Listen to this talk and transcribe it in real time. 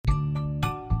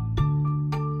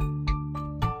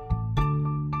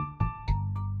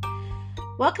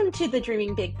Welcome to the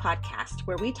Dreaming Big podcast,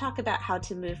 where we talk about how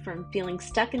to move from feeling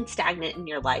stuck and stagnant in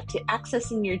your life to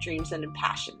accessing your dreams and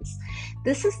passions.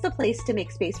 This is the place to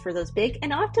make space for those big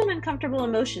and often uncomfortable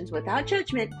emotions without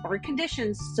judgment or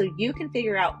conditions so you can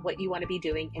figure out what you want to be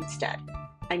doing instead.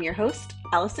 I'm your host,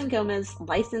 Allison Gomez,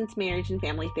 licensed marriage and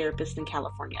family therapist in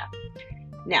California.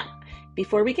 Now,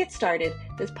 before we get started,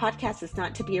 this podcast is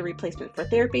not to be a replacement for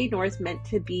therapy, nor is meant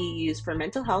to be used for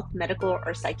mental health, medical,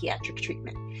 or psychiatric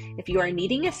treatment. If you are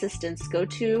needing assistance, go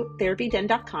to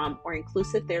therapyden.com or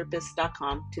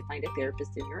inclusivetherapist.com to find a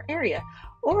therapist in your area.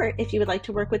 Or if you would like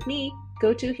to work with me,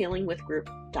 go to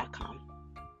healingwithgroup.com.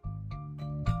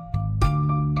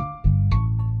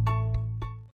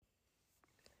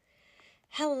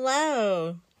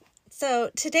 Hello.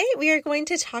 So today we are going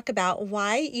to talk about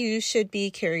why you should be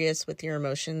curious with your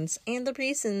emotions and the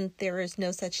reason there is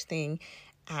no such thing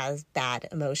as bad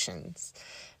emotions,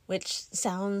 which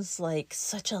sounds like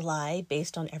such a lie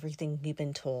based on everything we've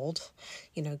been told.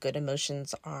 You know, good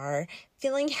emotions are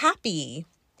feeling happy,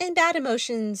 and bad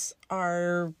emotions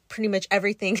are pretty much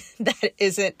everything that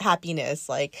isn't happiness,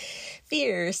 like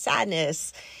fear,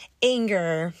 sadness,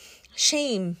 anger,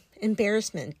 shame,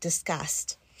 embarrassment,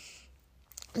 disgust.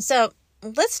 So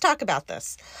let's talk about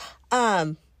this.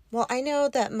 Well, I know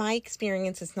that my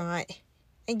experience is not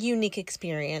a unique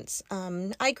experience.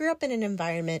 I grew up in an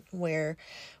environment where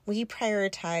we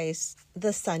prioritize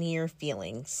the sunnier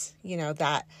feelings, you know,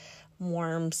 that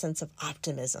warm sense of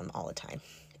optimism all the time.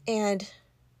 And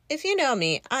if you know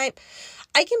me, I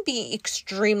can be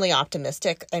extremely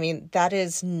optimistic. I mean, that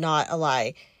is not a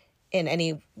lie in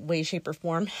any way, shape, or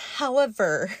form.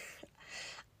 However,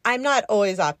 I'm not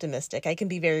always optimistic. I can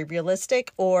be very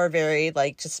realistic or very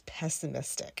just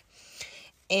pessimistic.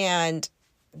 And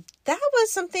that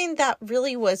was something that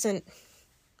really wasn't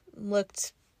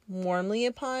looked warmly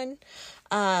upon.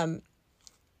 And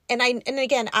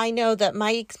again, I know that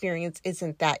my experience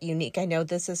isn't that unique. I know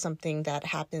this is something that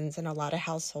happens in a lot of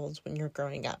households when you're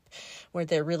growing up, where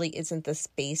there really isn't the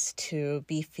space to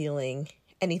be feeling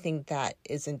anything that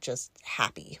isn't just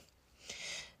happy.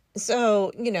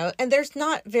 So, you know, and there's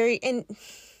not very, and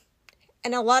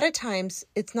a lot of times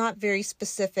it's not very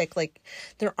specific, like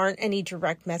there aren't any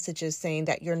direct messages saying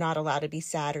that you're not allowed to be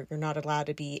sad or you're not allowed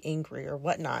to be angry or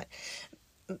whatnot.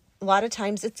 A lot of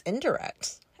times it's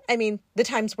indirect. I mean, the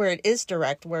times where it is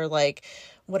direct, where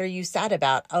what are you sad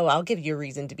about? Oh, I'll give you a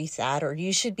reason to be sad, or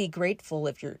you should be grateful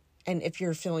if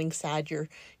you're feeling sad, you're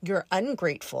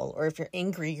ungrateful, or if you're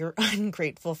angry, you're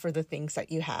ungrateful for the things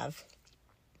that you have.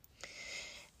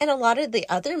 And a lot of the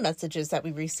other messages that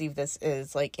we receive this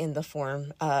is in the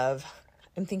form of,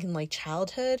 I'm thinking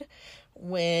childhood,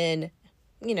 when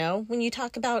you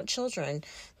talk about children,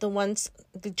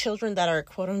 the children that are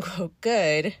quote unquote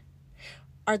good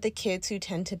are the kids who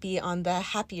tend to be on the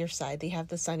happier side. They have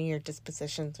the sunnier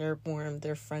dispositions, they're warm,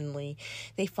 they're friendly,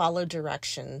 they follow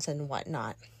directions and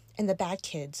whatnot. And the bad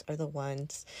kids are the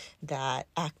ones that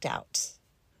act out.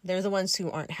 They're the ones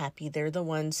who aren't happy. They're the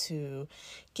ones who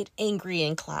get angry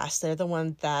in class. They're the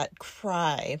ones that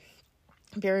cry.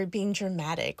 They're being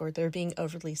dramatic or they're being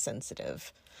overly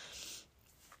sensitive.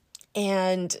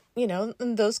 And,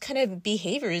 those kind of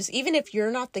behaviors, even if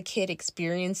you're not the kid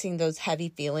experiencing those heavy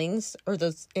feelings or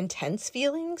those intense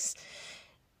feelings,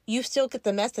 you still get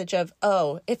the message of,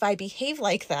 oh, if I behave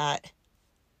like that,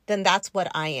 then that's what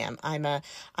I am. I'm a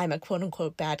quote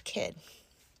unquote bad kid.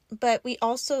 But we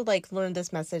also learn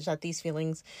this message that these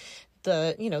feelings,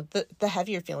 the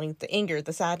heavier feelings, the anger,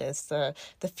 the sadness, the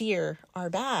fear are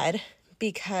bad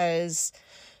because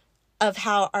of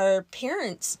how our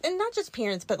parents, and not just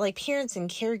parents, but parents and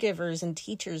caregivers and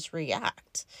teachers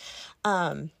react.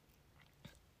 A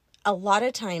lot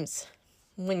of times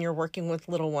when you're working with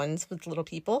little ones, with little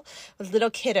people, with little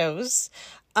kiddos,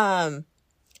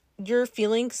 their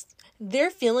feelings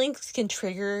can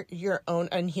trigger your own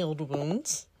unhealed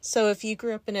wounds. So if you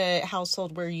grew up in a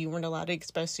household where you weren't allowed to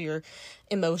express your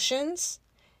emotions,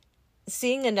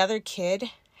 seeing another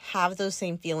kid have those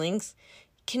same feelings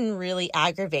can really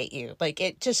aggravate you.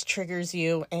 It just triggers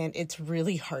you and it's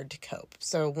really hard to cope.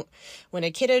 So when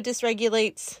a kiddo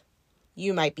dysregulates,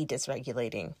 you might be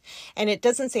dysregulating. And it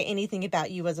doesn't say anything about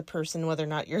you as a person, whether or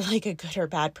not you're a good or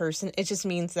bad person. It just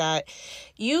means that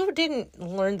you didn't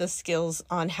learn the skills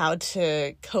on how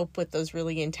to cope with those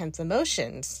really intense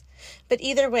emotions. But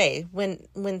either way, when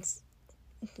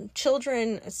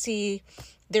children see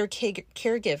their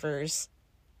caregivers,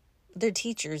 their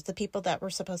teachers, the people that we're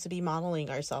supposed to be modeling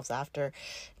ourselves after,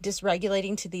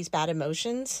 dysregulating to these bad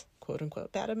emotions, quote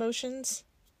unquote bad emotions,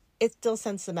 it still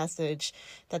sends the message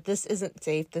that this isn't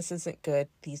safe, this isn't good,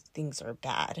 these things are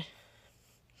bad.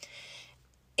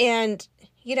 And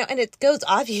And it goes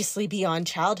obviously beyond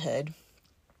childhood.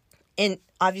 And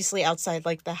obviously outside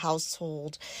like the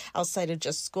household, outside of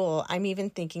just school. I'm even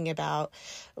thinking about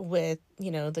with,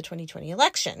 the 2020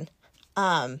 election,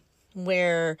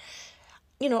 where,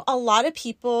 a lot of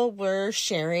people were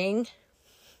sharing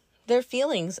their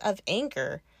feelings of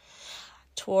anger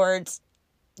towards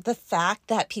the fact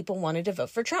that people wanted to vote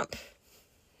for Trump.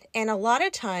 And a lot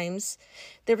of times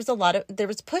there was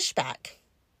pushback.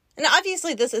 And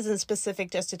obviously this isn't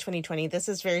specific just to 2020. This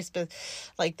is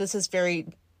very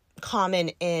common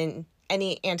in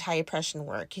any anti-oppression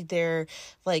work. They're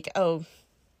like, oh,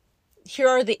 here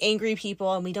are the angry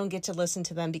people and we don't get to listen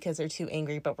to them because they're too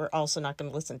angry, but we're also not going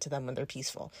to listen to them when they're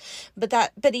peaceful.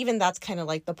 But even that's kind of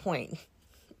like the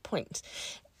point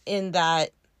in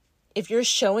that if you're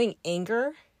showing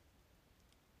anger,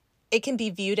 it can be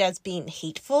viewed as being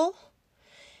hateful.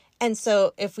 And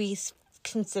so if we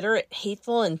consider it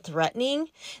hateful and threatening,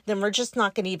 then we're just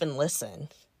not going to even listen.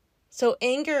 So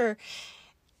anger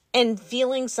and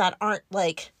feelings that aren't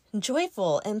like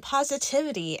joyful and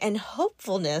positivity and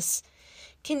hopefulness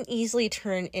can easily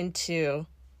turn into,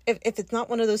 if it's not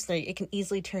one of those three, it can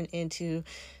easily turn into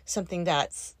something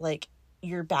that's like,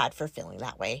 you're bad for feeling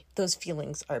that way. Those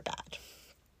feelings are bad.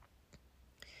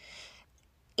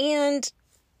 And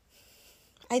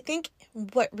I think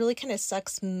what really kind of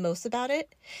sucks most about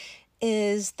it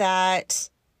is that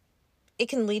it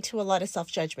can lead to a lot of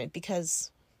self-judgment,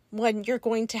 because when you're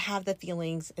going to have the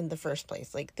feelings in the first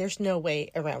place, like there's no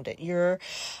way around it. You're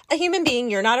a human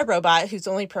being. You're not a robot who's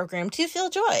only programmed to feel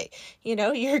joy.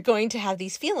 You're going to have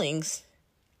these feelings.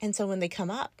 And so when they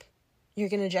come up, you're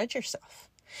going to judge yourself.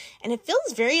 And it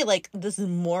feels very like this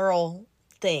moral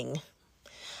thing.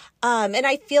 And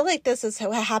I feel like this is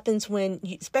what happens when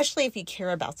especially if you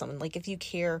care about someone, like if you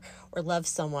care or love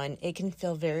someone, it can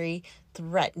feel very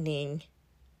threatening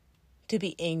to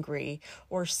be angry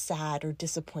or sad or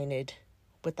disappointed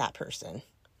with that person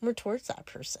or towards that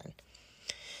person.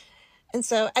 And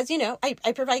so, as you know,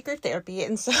 I provide group therapy.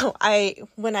 And so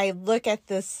when I look at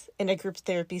this in a group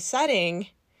therapy setting,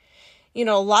 a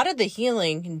lot of the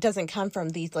healing doesn't come from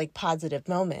these like positive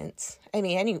moments. I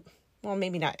mean,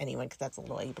 maybe not anyone, because that's a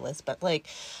little ableist, but like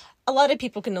a lot of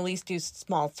people can at least do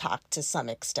small talk to some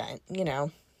extent,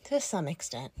 to some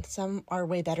extent. Some are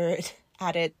way better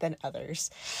at it than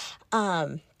others.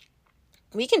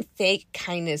 We can fake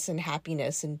kindness and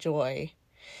happiness and joy,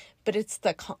 but it's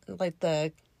the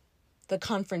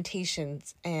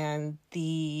confrontations and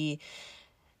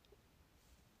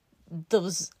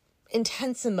those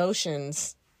intense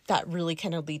emotions that really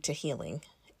kind of lead to healing.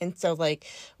 And so like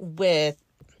with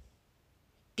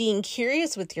being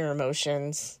curious with your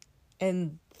emotions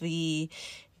in the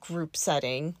group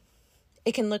setting,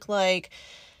 it can look like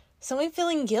someone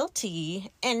feeling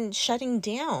guilty and shutting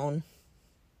down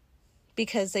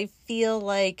because they feel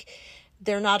like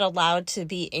they're not allowed to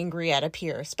be angry at a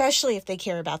peer, especially if they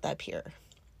care about that peer,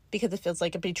 because it feels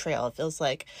like a betrayal. It feels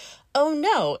like, oh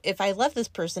no, if I love this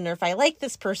person, or if I like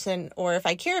this person, or if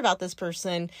I care about this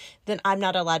person, then I'm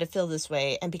not allowed to feel this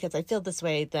way. And because I feel this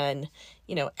way, then,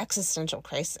 existential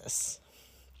crisis.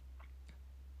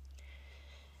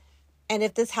 And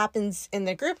if this happens in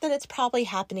the group, then it's probably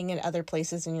happening in other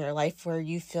places in your life where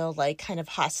you feel like kind of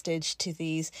hostage to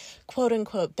these quote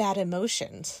unquote bad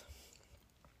emotions.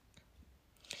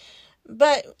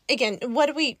 But again,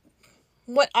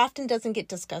 what often doesn't get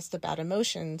discussed about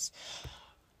emotions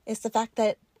is the fact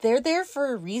that they're there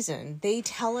for a reason. They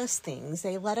tell us things.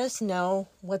 They let us know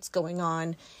what's going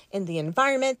on in the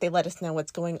environment. They let us know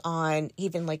what's going on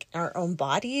even like in our own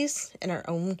bodies and our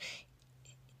own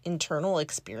internal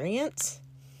experience.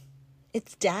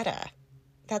 It's data.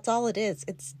 That's all it is.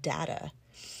 It's data.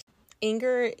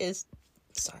 Anger is,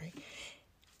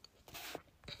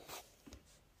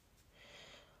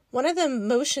 one of the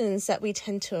emotions that we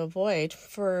tend to avoid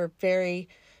for very,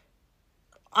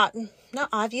 not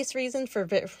obvious reason, for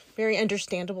very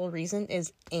understandable reason,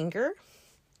 is anger.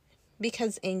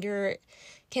 Because anger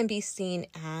can be seen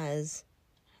as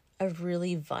a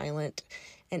really violent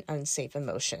and unsafe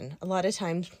emotion. A lot of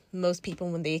times, most people,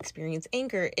 when they experience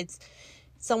anger, it's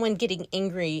someone getting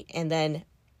angry and then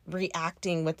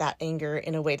reacting with that anger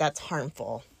in a way that's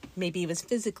harmful. Maybe it was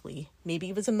physically, maybe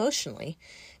it was emotionally,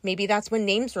 maybe that's when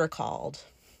names were called,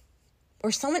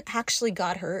 or someone actually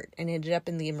got hurt and ended up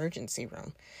in the emergency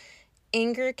room.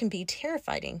 Anger can be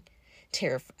terrifying.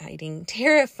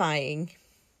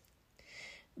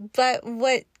 But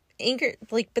what anger,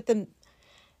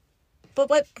 but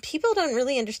what people don't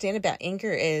really understand about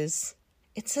anger is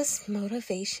it's this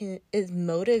motivating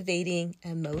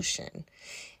emotion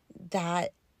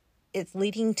that it's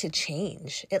leading to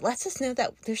change. It lets us know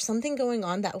that there's something going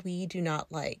on that we do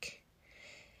not like.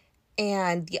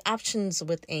 And the options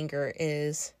with anger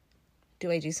is, do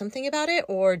I do something about it,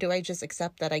 or do I just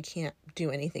accept that I can't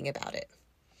do anything about it?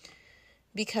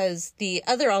 Because the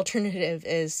other alternative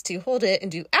is to hold it and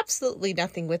do absolutely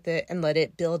nothing with it and let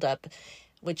it build up,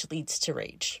 which leads to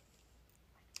rage.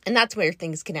 And that's where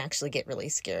things can actually get really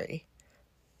scary.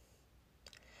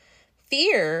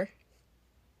 Fear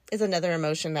is another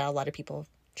emotion that a lot of people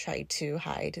try to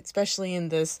hide, especially in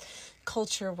this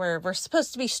culture where we're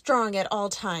supposed to be strong at all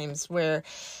times, where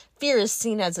fear is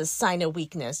seen as a sign of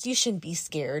weakness. You shouldn't be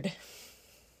scared.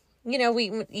 We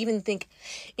even think,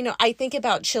 I think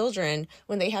about children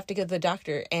when they have to go to the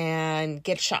doctor and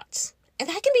get shots. And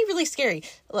that can be really scary.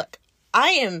 Look,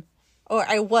 I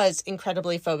was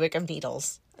incredibly phobic of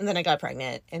needles. And then I got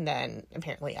pregnant, and then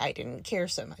apparently I didn't care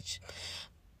so much.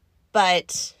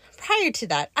 But prior to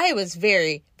that, I was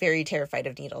very, very terrified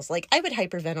of needles. Like, I would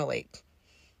hyperventilate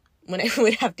when I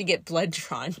would have to get blood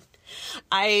drawn.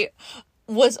 I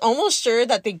was almost sure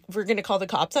that they were going to call the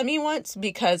cops on me once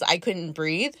because I couldn't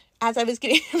breathe as I was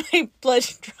getting my blood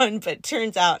drawn. But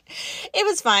turns out it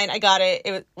was fine. I got it.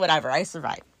 It was whatever. I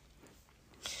survived.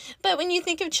 But when you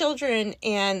think of children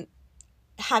and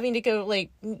having to go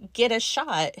get a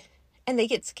shot and they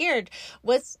get scared,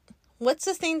 what's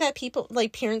the thing that people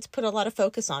parents put a lot of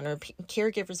focus on, or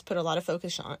caregivers put a lot of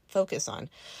focus on?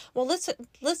 Well,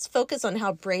 let's focus on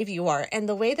how brave you are. And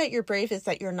the way that you're brave is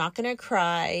that you're not going to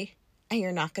cry and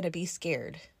you're not going to be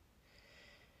scared.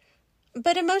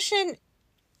 But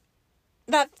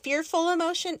that fearful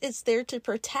emotion is there to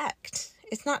protect.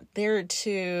 It's not there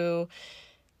to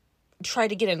try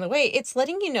to get in the way. It's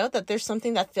letting you know that there's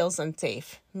something that feels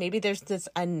unsafe. Maybe there's this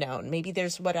unknown. Maybe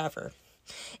there's whatever.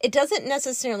 It doesn't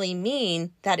necessarily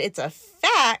mean that it's a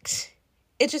fact.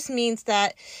 It just means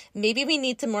that maybe we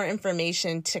need some more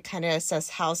information to kind of assess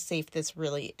how safe this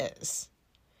really is.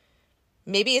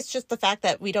 Maybe it's just the fact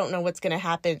that we don't know what's going to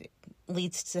happen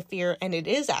leads to fear and it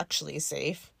is actually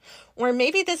safe. Or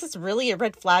maybe this is really a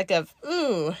red flag of,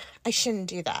 ooh, I shouldn't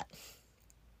do that.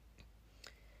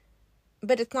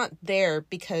 But it's not there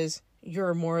because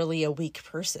you're morally a weak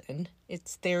person.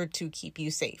 It's there to keep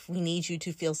you safe. We need you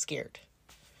to feel scared.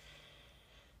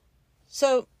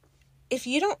 So if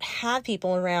you don't have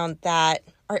people around that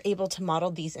are able to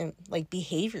model these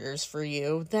behaviors for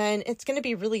you, then it's going to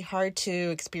be really hard to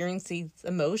experience these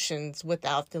emotions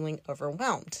without feeling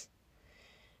overwhelmed,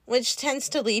 which tends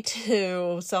to lead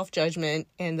to self-judgment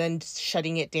and then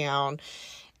shutting it down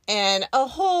and a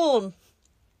whole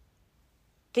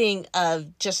thing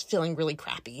of just feeling really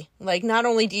crappy. Like, not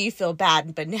only do you feel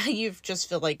bad, but now you just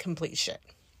feel like complete shit.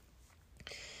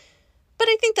 But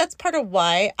I think that's part of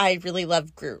why I really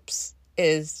love groups,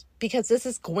 is because this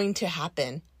is going to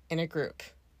happen in a group.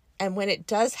 And when it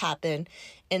does happen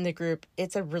in the group,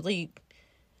 it's a really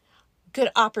good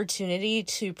opportunity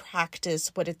to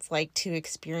practice what it's like to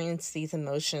experience these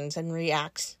emotions and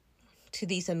react to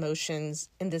these emotions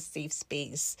in this safe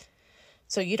space.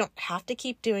 So you don't have to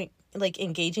keep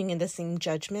engaging in the same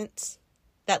judgments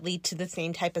that lead to the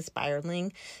same type of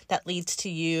spiraling that leads to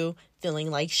you feeling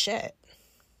like shit.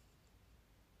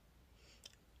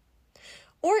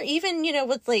 Or even,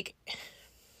 with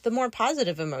the more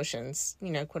positive emotions,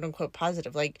 quote unquote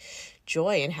positive, like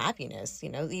joy and happiness,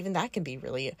 even that can be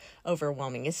really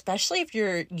overwhelming, especially if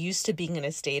you're used to being in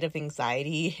a state of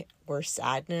anxiety or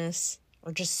sadness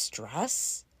or just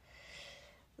stress.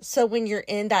 So when you're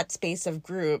in that space of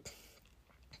group,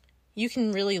 you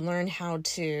can really learn how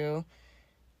to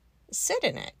sit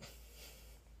in it.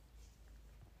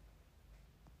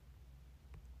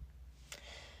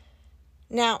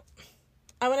 Now,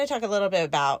 I want to talk a little bit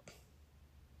about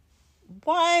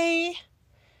why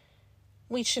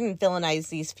we shouldn't villainize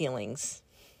these feelings.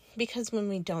 Because when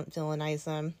we don't villainize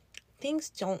them,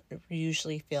 things don't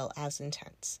usually feel as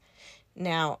intense.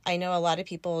 Now, I know a lot of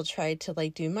people try to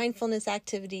do mindfulness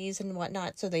activities and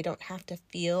whatnot so they don't have to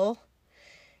feel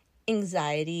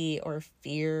anxiety or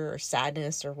fear or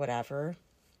sadness or whatever.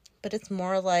 But it's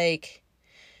more like,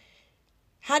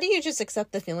 how do you just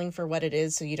accept the feeling for what it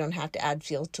is so you don't have to add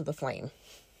fuel to the flame?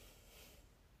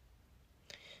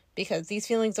 Because these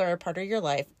feelings are a part of your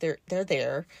life. They're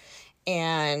there,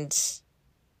 and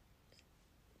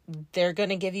they're going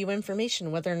to give you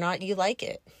information whether or not you like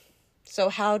it. So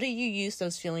how do you use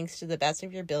those feelings to the best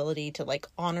of your ability to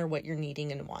honor what you're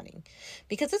needing and wanting?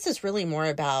 Because this is really more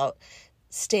about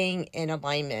staying in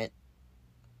alignment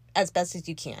as best as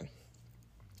you can.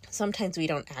 Sometimes we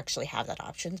don't actually have that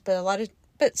option,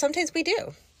 but sometimes we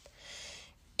do.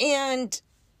 And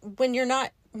when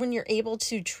you're able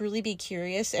to truly be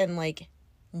curious and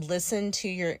listen to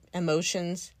your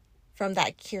emotions from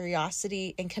that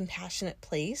curiosity and compassionate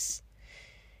place,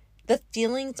 the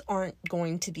feelings aren't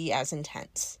going to be as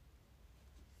intense.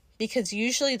 Because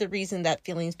usually the reason that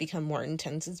feelings become more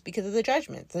intense is because of the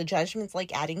judgment. The judgment's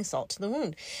like adding salt to the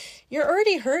wound. You're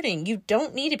already hurting. You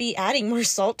don't need to be adding more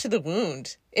salt to the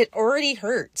wound. It already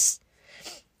hurts.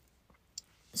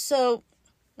 So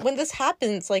when this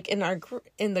happens, like in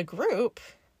the group,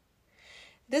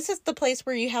 this is the place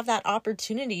where you have that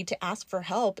opportunity to ask for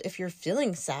help if you're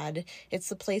feeling sad. It's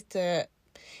the place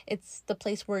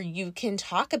where you can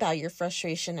talk about your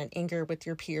frustration and anger with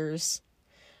your peers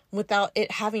without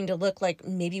it having to look like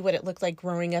maybe what it looked like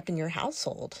growing up in your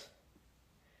household.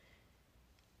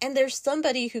 And there's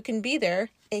somebody who can be there,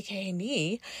 aka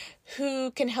me,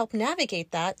 who can help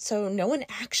navigate that so no one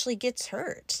actually gets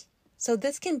hurt. So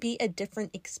this can be a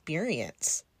different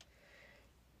experience.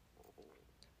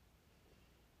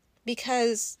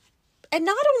 And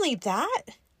not only that,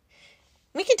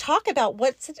 we can talk about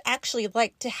what's it actually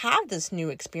like to have this new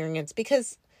experience,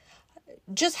 because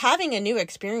just having a new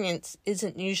experience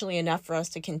isn't usually enough for us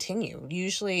to continue.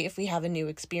 Usually, if we have a new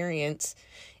experience,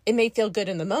 it may feel good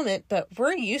in the moment, but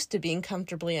we're used to being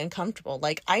comfortably uncomfortable.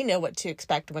 Like, I know what to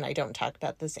expect when I don't talk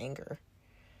about this anger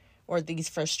or these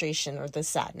frustration or this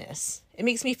sadness. It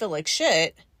makes me feel like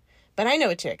shit, but I know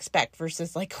what to expect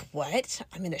versus like, what?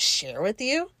 I'm going to share with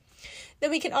you? Then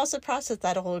we can also process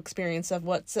that whole experience of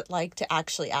what's it like to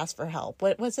actually ask for help.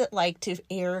 What was it like to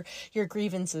air your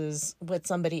grievances with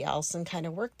somebody else and kind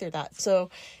of work through that?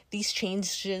 So these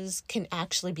changes can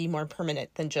actually be more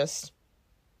permanent than just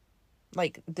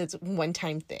like this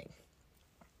one-time thing.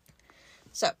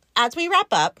 So as we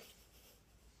wrap up,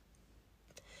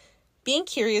 being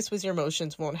curious with your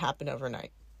emotions won't happen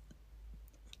overnight.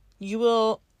 You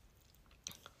will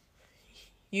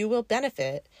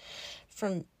benefit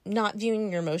from not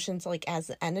viewing your emotions like as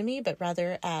the enemy, but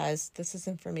rather as this is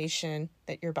information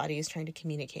that your body is trying to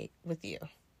communicate with you,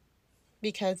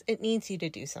 because it needs you to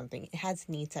do something. It has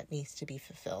needs that needs to be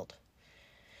fulfilled.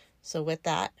 So with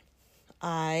that,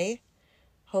 I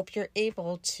hope you're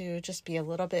able to just be a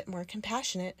little bit more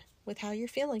compassionate with how you're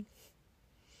feeling.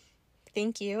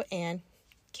 Thank you, and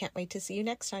can't wait to see you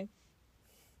next time.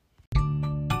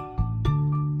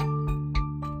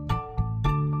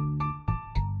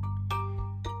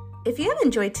 If you have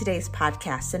enjoyed today's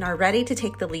podcast and are ready to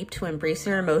take the leap to embrace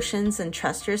your emotions and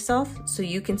trust yourself so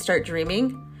you can start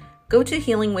dreaming, go to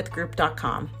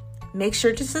healingwithgroup.com. Make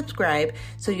sure to subscribe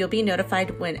so you'll be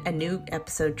notified when a new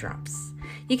episode drops.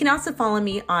 You can also follow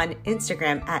me on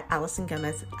Instagram at Allison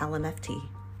Gomez LMFT.